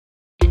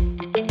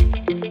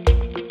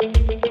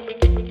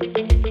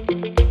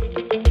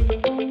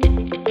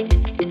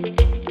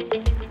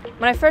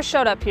I first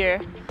showed up here,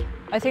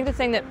 I think the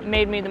thing that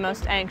made me the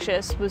most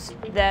anxious was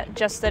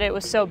that it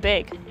was so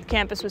big. The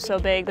campus was so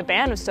big, the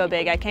band was so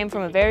big. I came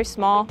from a very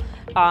small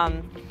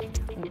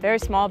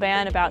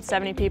band, about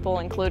 70 people,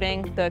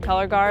 including the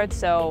color guard.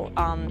 So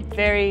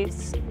very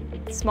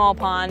small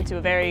pond to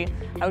a very,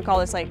 I would call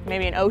this like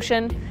maybe an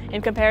ocean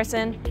in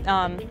comparison.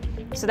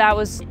 So that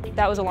was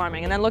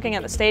alarming. And then looking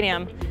at the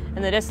stadium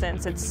in the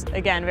distance, it's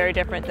again very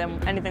different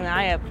than anything that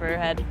I ever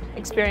had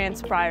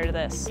experienced prior to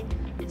this.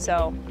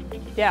 So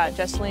yeah,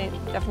 definitely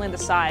the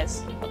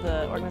size of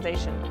the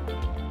organization.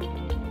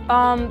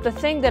 The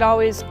thing that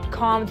always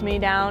calmed me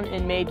down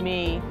and made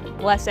me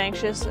less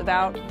anxious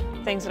about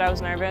things that I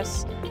was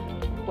nervous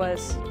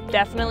was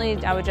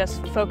definitely I would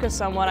just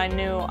focus on what I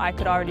knew I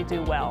could already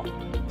do well.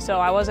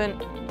 So I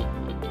wasn't,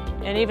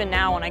 and even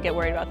now when I get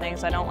worried about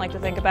things, I don't like to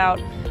think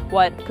about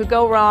what could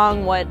go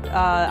wrong, what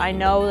I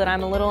know that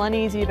I'm a little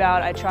uneasy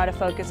about. I try to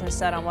focus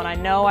instead on what I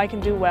know I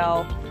can do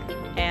well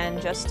and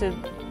just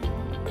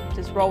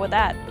roll with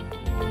that.